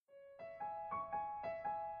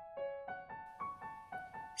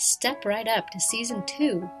Step right up to Season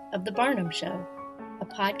 2 of The Barnum Show, a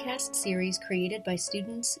podcast series created by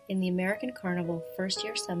students in the American Carnival First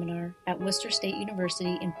Year Seminar at Worcester State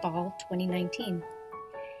University in fall 2019.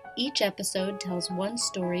 Each episode tells one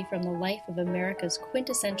story from the life of America's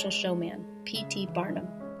quintessential showman, P.T. Barnum.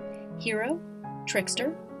 Hero,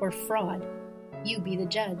 trickster, or fraud? You be the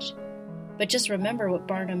judge. But just remember what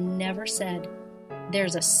Barnum never said.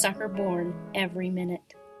 There's a sucker born every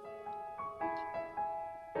minute.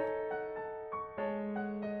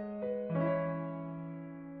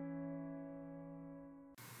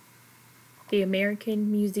 The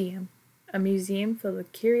American Museum, a museum filled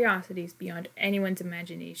with curiosities beyond anyone's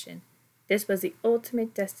imagination. This was the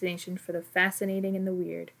ultimate destination for the fascinating and the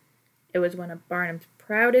weird. It was one of Barnum's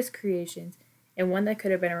proudest creations, and one that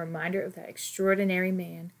could have been a reminder of that extraordinary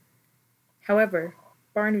man. However,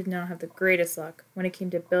 Barnum did not have the greatest luck when it came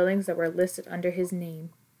to buildings that were listed under his name.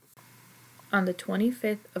 On the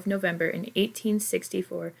 25th of November in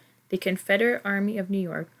 1864, the Confederate Army of New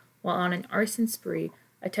York, while on an arson spree,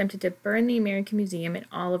 attempted to burn the American Museum in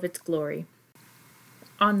all of its glory.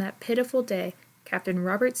 On that pitiful day, Captain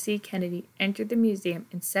Robert C. Kennedy entered the museum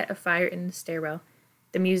and set a fire in the stairwell.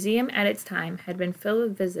 The museum at its time had been filled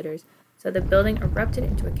with visitors, so the building erupted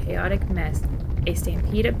into a chaotic mess. A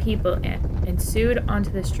stampede of people ensued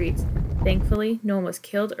onto the streets. Thankfully, no one was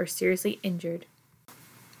killed or seriously injured.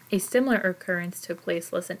 A similar occurrence took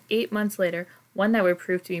place less than 8 months later, one that would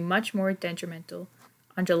prove to be much more detrimental.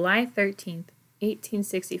 On July 13th,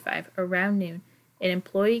 1865, around noon, an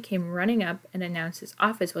employee came running up and announced his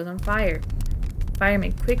office was on fire.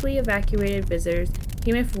 Firemen quickly evacuated visitors,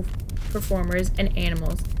 human performers, and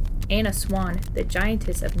animals. Anna Swan, the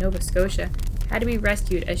giantess of Nova Scotia, had to be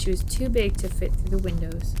rescued as she was too big to fit through the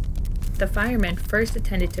windows. The firemen first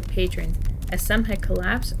attended to patrons, as some had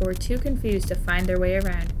collapsed or were too confused to find their way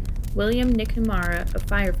around. William McNamara, a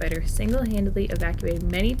firefighter, single-handedly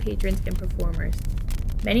evacuated many patrons and performers.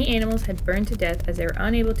 Many animals had burned to death as they were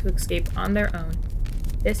unable to escape on their own.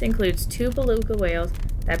 This includes 2 beluga whales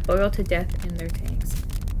that boiled to death in their tanks.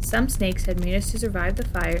 Some snakes had managed to survive the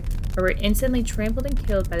fire or were instantly trampled and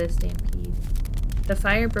killed by the stampede. The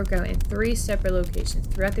fire broke out in 3 separate locations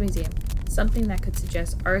throughout the museum, something that could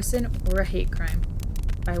suggest arson or a hate crime.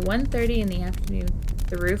 By 1:30 in the afternoon,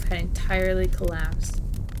 the roof had entirely collapsed.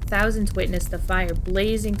 Thousands witnessed the fire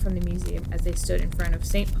blazing from the museum as they stood in front of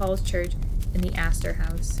St. Paul's Church in the Astor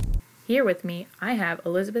House. Here with me, I have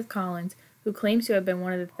Elizabeth Collins, who claims to have been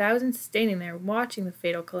one of the thousands standing there watching the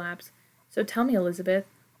fatal collapse. So tell me, Elizabeth,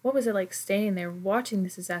 what was it like standing there watching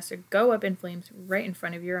this disaster go up in flames right in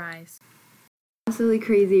front of your eyes? Absolutely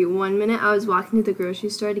crazy. One minute I was walking to the grocery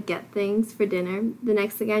store to get things for dinner. The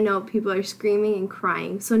next thing I know, people are screaming and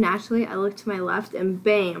crying. So naturally, I look to my left and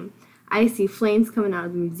bam, I see flames coming out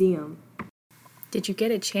of the museum. Did you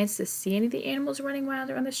get a chance to see any of the animals running wild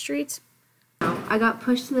around the streets? I got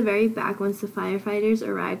pushed to the very back once the firefighters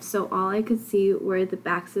arrived, so all I could see were the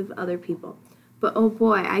backs of other people. But oh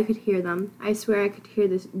boy, I could hear them. I swear I could hear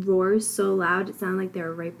this roars so loud it sounded like they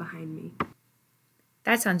were right behind me.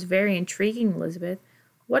 That sounds very intriguing, Elizabeth.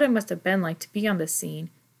 What it must have been like to be on the scene.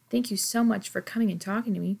 Thank you so much for coming and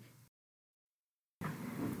talking to me.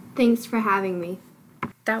 Thanks for having me.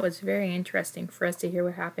 That was very interesting for us to hear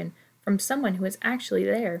what happened from someone who was actually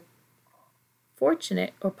there.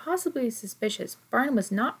 Fortunate, or possibly suspicious, Barnum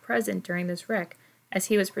was not present during this wreck, as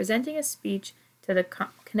he was presenting a speech to the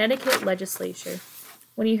Connecticut legislature.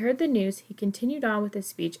 When he heard the news, he continued on with his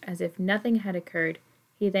speech as if nothing had occurred.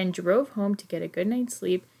 He then drove home to get a good night's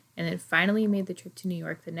sleep, and then finally made the trip to New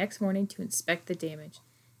York the next morning to inspect the damage.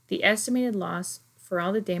 The estimated loss for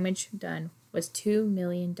all the damage done was $2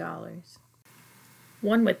 million.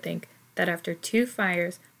 One would think that after 2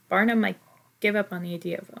 fires, Barnum might give up on the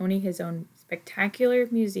idea of owning his own spectacular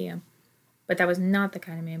museum, but that was not the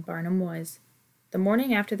kind of man Barnum was. The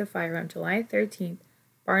morning after the fire on July 13th,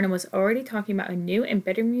 Barnum was already talking about a new and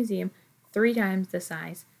better museum 3 times the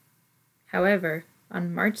size. However,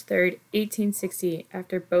 on March 3rd, 1868,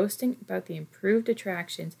 after boasting about the improved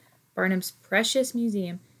attractions, Barnum's precious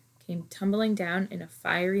museum came tumbling down in a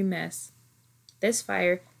fiery mess. This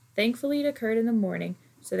fire, thankfully it occurred in the morning,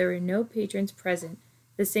 so there were no patrons present.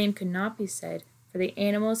 The same could not be said for the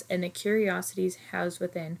animals and the curiosities housed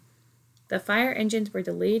within. The fire engines were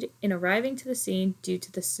delayed in arriving to the scene due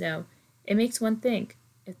to the snow. It makes one think,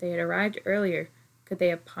 if they had arrived earlier, could they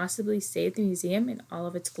have possibly saved the museum in all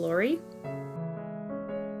of its glory?